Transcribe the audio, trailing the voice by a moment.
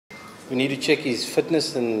we need to check his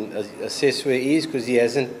fitness and assess where he is, because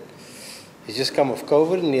he's just come off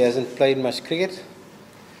COVID and he hasn't played much cricket.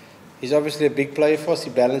 He's obviously a big player for us. He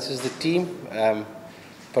balances the team,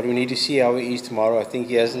 but we need to see how he is tomorrow. I think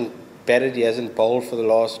he hasn't batted, he hasn't bowled for the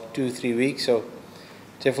last 2-3 weeks, so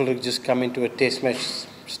definitely just come into a test match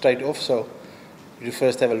straight off. So we'll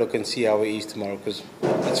first have a look and see how he is tomorrow, because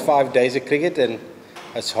it's 5 days of cricket and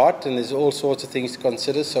it's hot and there's all sorts of things to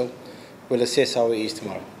consider. So we'll assess how he is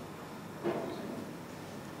tomorrow.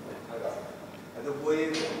 The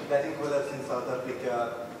way batting collapse in South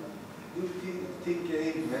Africa, do you think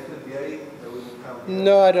any mental bearing that will come?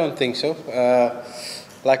 No, I don't think so.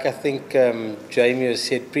 Like I think Jamie has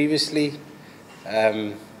said previously,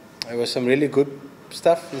 there was some really good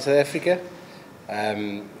stuff in South Africa.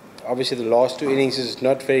 Obviously the last 2 innings is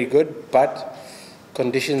not very good, but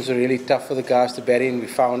conditions were really tough for the guys to bat in. We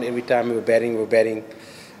found every time we were batting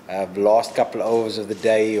the last couple of overs of the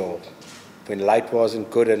day, or when light wasn't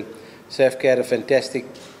good. And South Africa had a fantastic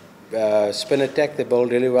spin attack. They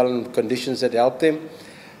bowled really well in conditions that helped them.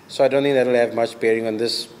 So I don't think that'll have much bearing on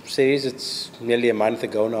this series. It's nearly a month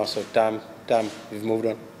ago now, so time, we've moved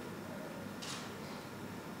on.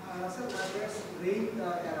 Sir, there's rain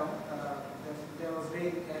around. There was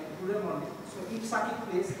rain today morning. So if Sakib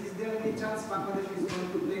plays, is there any chance Bangladesh is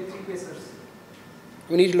going to play 3 pacers?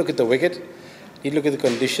 We need to look at the wicket. We need to look at the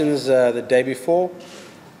conditions the day before.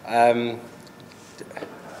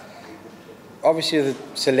 Obviously the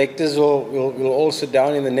selectors will all sit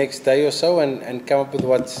down in the next day or so and come up with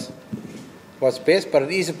what's best, but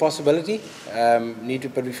it is a possibility.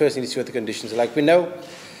 But we first need to see what the conditions are like. We know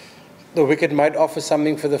the wicket might offer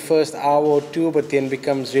something for the first hour or 2, but then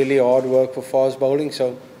becomes really hard work for fast bowling,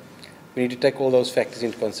 so we need to take all those factors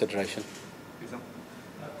into consideration.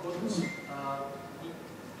 Coach,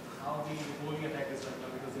 how the bowling attack is right now,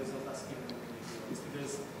 because there's no touch scheme in the league.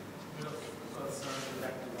 There's a bit of concern in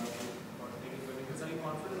that regard for taking wickets. Are you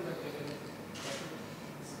confident that they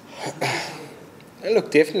can? Look,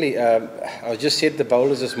 definitely. I just said to the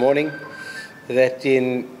bowlers this morning that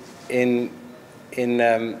in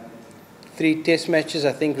 3 test matches,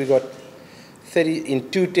 I think we got 30 in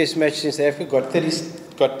 2 test matches in South Africa.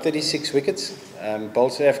 Got 36 wickets.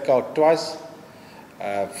 Bowled South Africa out twice.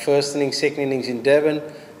 First innings, second innings in Durban.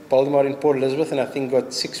 Bowled them out in Port Elizabeth, and I think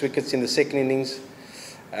got 6 wickets in the second innings.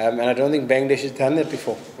 And I don't think Bangladesh has done that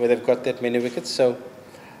before, where they've got that many wickets. So,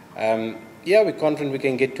 yeah, we're confident we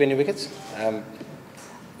can get 20 wickets.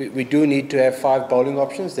 We do need to have 5 bowling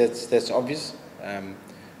options. That's obvious.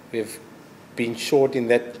 We've been short in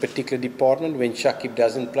that particular department when Shakib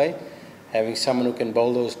doesn't play. Having someone who can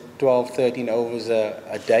bowl those 12, 13 overs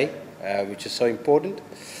a day, which is so important.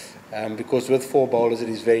 Because with 4 bowlers it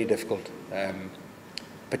is very difficult,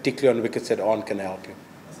 particularly on wickets that aren't going to help you.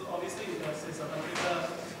 So obviously, say South Africa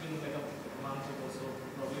has been like a month ago, so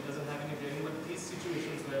probably doesn't have any bearing. But these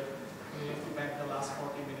situations where you have to back the last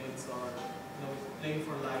 40 minutes, or playing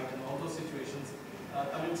for light, and all those situations,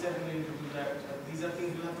 coming settling to do that, these are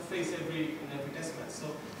things you have to face in every test match.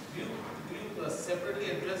 So do you separately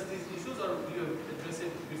address these issues, or do you address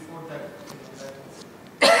it before that?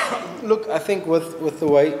 Look, I think with the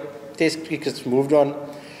way Test cricket's moved on,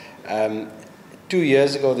 2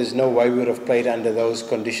 years ago there's no way we would have played under those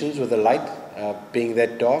conditions with the light being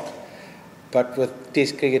that dark. But with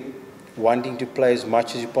Test cricket wanting to play as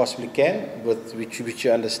much as you possibly can, which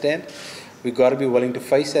you understand, we've got to be willing to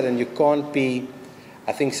face that, and you can't be.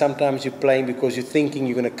 I think sometimes you're playing because you're thinking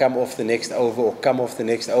you're going to come off the next over or come off the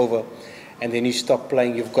next over, and then you stop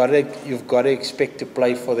playing. You've got to expect to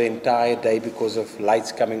play for the entire day because of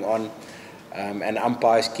lights coming on, and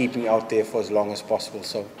umpires keeping out there for as long as possible.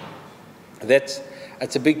 So it's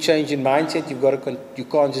a big change in mindset. You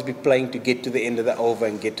can't just be playing to get to the end of the over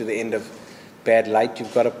and get to the end of bad light.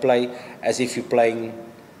 You've got to play as if you're playing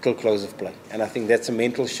till close of play, and I think that's a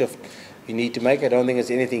mental shift you need to make. I don't think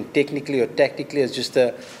it's anything technically or tactically. It's just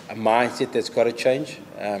a mindset that's got to change.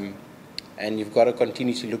 And you've got to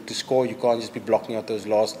continue to look to score. You can't just be blocking out those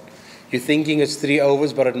last. You're thinking it's 3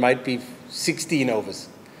 overs, but it might be 16 overs.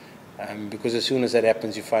 Because as soon as that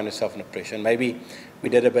happens, you find yourself under pressure. And maybe we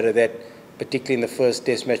did a bit of that, particularly in the first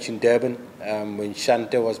test match in Durban, when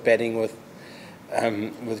Shanta was batting with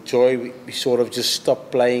Joy. We sort of just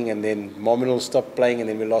stopped playing, and then Mominal stopped playing, and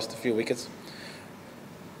then we lost a few wickets.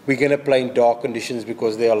 We're going to play in dark conditions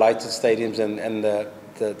because there are lights at stadiums, and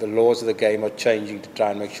the laws of the game are changing to try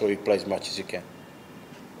and make sure you play as much as you can.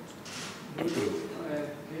 Do you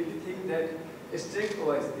think that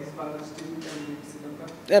strength-wise, this Bangladesh team can beat Sri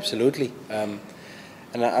Lanka? Absolutely.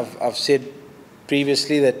 And I've said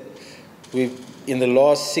previously that we've, in the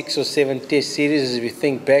last 6 or 7 test series, as we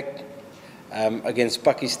think back, Against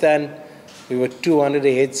Pakistan, we were 200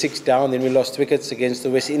 ahead, 6 down, then we lost wickets. Against the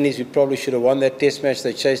West Indies, we probably should have won that test match.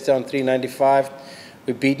 They chased down 395.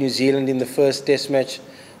 We beat New Zealand in the first test match.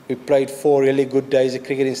 We played 4 really good days of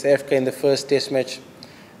cricket in South Africa in the first test match.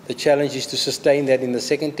 The challenge is to sustain that in the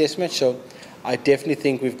second test match. So I definitely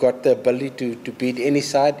think we've got the ability to beat any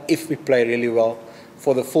side if we play really well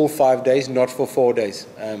for the full 5 days, not for 4 days.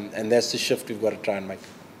 And that's the shift we've got to try and make.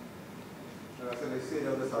 So you see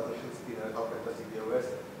on the South African spinner, how fantastic they were.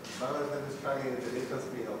 Bangladesh is struggling in the different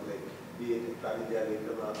spin of like, be it Pranijya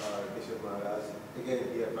Vikrama or Kishore Maharaj. Again,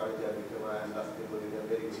 here Pranijya Vikrama and last people in a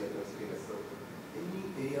very good letter spinners. So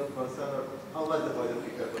any area of concern or how much the boys are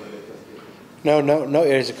prepared for the letter spinners? No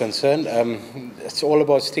areas of concern. It's all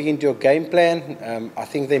about sticking to your game plan. I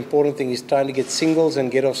think the important thing is trying to get singles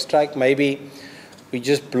and get off strike. Maybe we're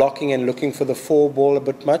just blocking and looking for the 4 ball a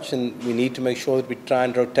bit much, and we need to make sure that we try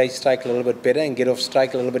and rotate strike a little bit better and get off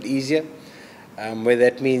strike a little bit easier. Whether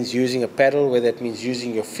that means using a paddle, whether that means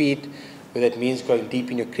using your feet, whether that means going deep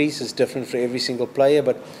in your crease is different for every single player.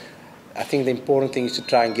 But I think the important thing is to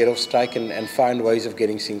try and get off strike and find ways of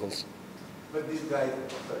getting singles. But these guys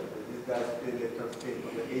play left-hand spin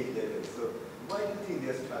from the 8th level. So why do you think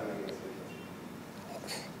they're struggling against it?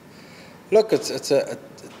 Look,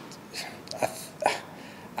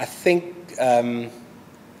 I think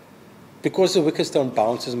because the wickets don't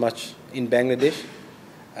bounce as much in Bangladesh,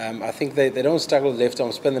 I think they don't struggle with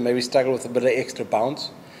left-arm spin. They maybe struggle with a bit of extra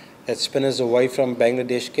bounce that spinners away from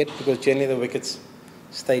Bangladesh get, because generally the wickets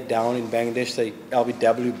stay down in Bangladesh. They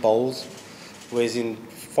LBW bowls, whereas in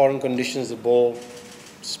foreign conditions the ball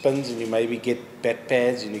spins and you maybe get bat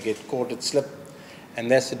pads and you get caught at slip, and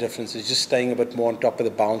that's the difference. It's just staying a bit more on top of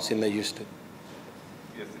the bounce than they're used to.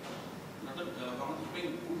 Yes, sir.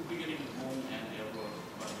 Good cricket in home and abroad,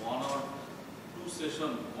 but 1 or 2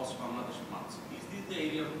 sessions was Bangladesh match. Is this the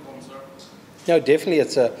area of concern? No, definitely.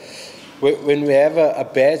 When we have a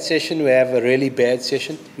bad session, we have a really bad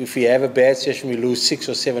session. If we have a bad session, we lose 6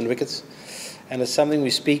 or 7 wickets. And it's something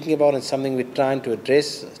we're speaking about and something we're trying to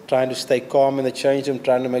address, trying to stay calm in the change room,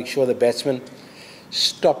 trying to make sure the batsmen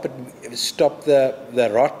stop the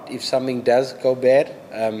rot if something does go bad.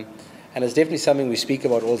 And it's definitely something we speak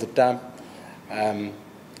about all the time.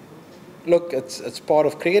 Look, it's part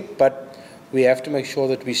of cricket, but we have to make sure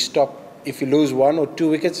that we stop. If you lose 1 or 2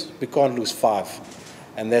 wickets, we can't lose 5.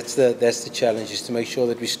 And that's the challenge, is to make sure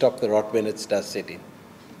that we stop the rot when it does set in.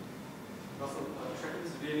 Russell, Shakib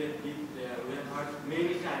is really a big player. We have heard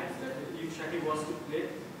many times that if Shakib wants to play,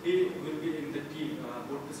 he will be in the team.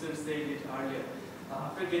 Both presidents said it earlier.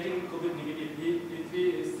 After getting COVID negative, if he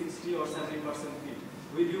is 60 or 70% fit,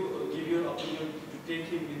 will you give your opinion to take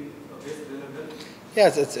him in best level?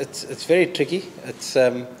 Yeah, it's very tricky.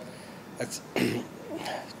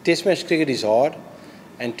 Test match cricket is hard,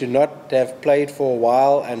 and to not have played for a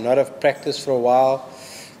while and not have practiced for a while,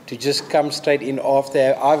 to just come straight in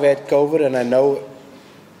after. I've had COVID and I know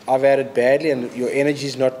I've had it badly, and your energy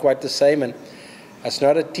is not quite the same. And it's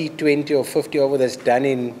not a T20 or 50 over that's done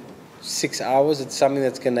in 6 hours. It's something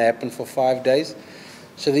that's going to happen for 5 days.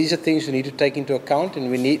 So these are things we need to take into account, and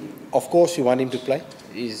we need, of course, we want him to play.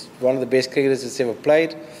 He's one of the best cricketers that's ever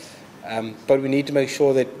played, but we need to make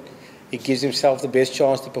sure that he gives himself the best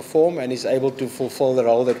chance to perform and is able to fulfill the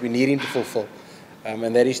role that we need him to fulfill.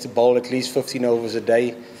 And that is to bowl at least 15 overs a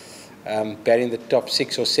day, bat in the top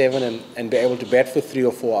 6 or 7, and be able to bat for 3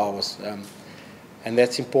 or 4 hours. And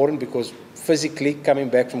that's important because physically, coming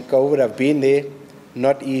back from COVID, I've been there,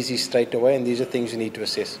 not easy straight away, and these are things you need to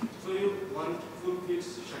assess. So you want full fit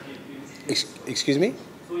Shakib? Excuse me?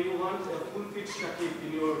 So you want a full fit Shakib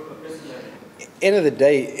in your best 11? End of the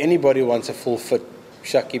day, anybody wants a full fit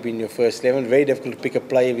Shakib in your first 11. Very difficult to pick a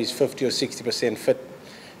player if he's 50 or 60% fit.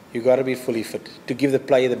 You've got to be fully fit to give the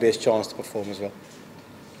player the best chance to perform as well.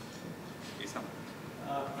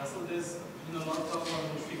 Russell, there's been a lot of talk about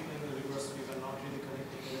Mushfiq playing the reverse sweep and not really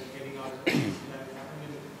connecting and getting out of it. That happened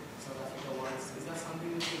in South Africa once. Is that something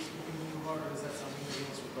that you're speaking about, or is that something that he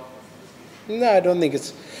wants to talk about? No, I don't think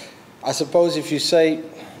it's. I suppose if you say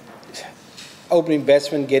opening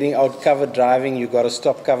batsman getting out cover driving, you've got to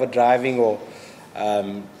stop cover driving, or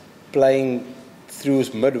playing through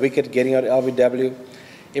mid-wicket, getting out LBW.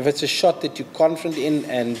 If it's a shot that you're confident in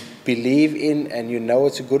and believe in and you know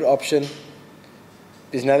it's a good option,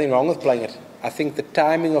 there's nothing wrong with playing it. I think the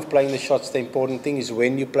timing of playing the shot's the important thing, is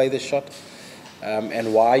when you play the shot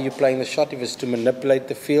and why you're playing the shot. If it's to manipulate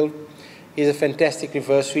the field, he's a fantastic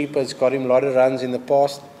reverse sweeper. It's got him a lot of runs in the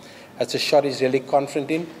past. It's a shot he's really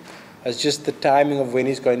confident in. It's just the timing of when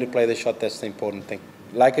he's going to play the shot that's the important thing.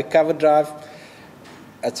 Like a cover drive,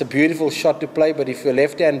 it's a beautiful shot to play, but if you're a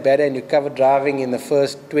left-hand batter and you cover driving in the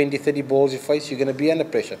first 20, 30 balls you face, you're going to be under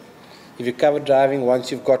pressure. If you cover driving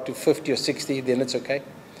once you've got to 50 or 60, then it's okay.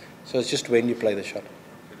 So it's just when you play the shot.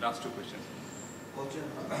 The last two questions. Coach,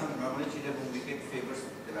 normally when wicket favors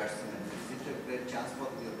the batsman, is it a great chance for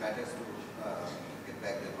your batters to get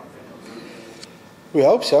back their confidence? We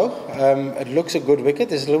hope so. It looks a good wicket.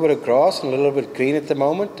 There's a little bit of grass and a little bit of green at the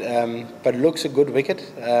moment, but it looks a good wicket.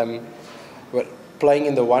 We're playing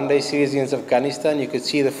in the one-day series against Afghanistan. You could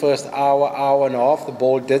see the first hour and a half, the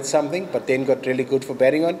ball did something, but then got really good for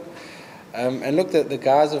batting on. And look, the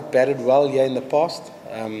guys have batted well here in the past.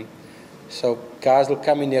 So guys will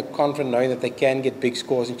come in here confident knowing that they can get big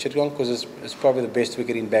scores in Chittagong because it's probably the best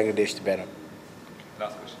wicket in Bangladesh to bat on.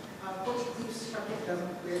 Last question. Coach, if Shakib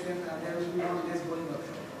doesn't play, then there will be one less bowling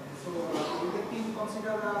option. So will the team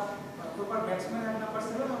consider a proper batsman at number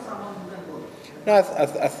 7 or someone who can bowl? No,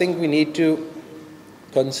 I think we need to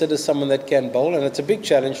consider someone that can bowl, and it's a big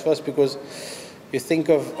challenge for us because you think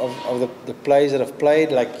of the players that have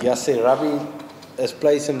played, like Yasser Rabi has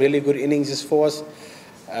played some really good innings for us.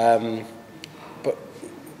 But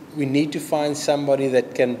we need to find somebody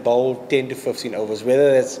that can bowl 10 to 15 overs.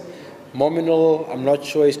 Whether that's Mominal, I'm not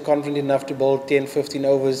sure he's confident enough to bowl 10, 15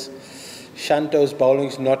 overs. Shanto's bowling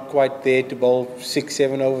is not quite there to bowl 6,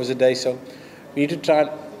 7 overs a day. So we need to try,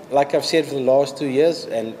 like I've said for the last 2 years,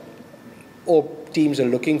 and all teams are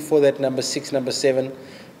looking for that number 6, number 7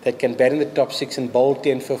 that can bat in the top 6 and bowl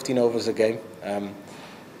 10, 15 overs a game.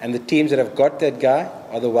 And the teams that have got that guy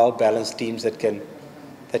are the well-balanced teams that can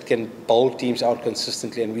bowl teams out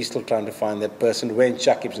consistently, and we're still trying to find that person when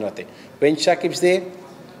Shakib's not there. When Shakib's there,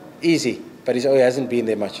 easy, but he hasn't been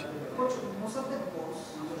there much. Coach, most of the balls,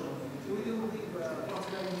 will you be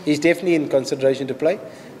considering? He's definitely in consideration to play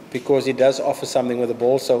because he does offer something with the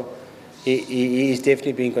ball, so he is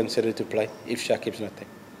definitely being considered to play if Shakib's not there.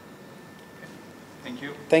 Thank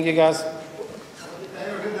you. Thank you, guys.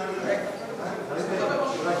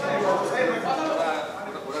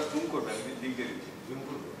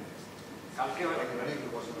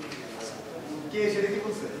 কে সেটা কি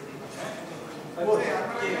বলছে?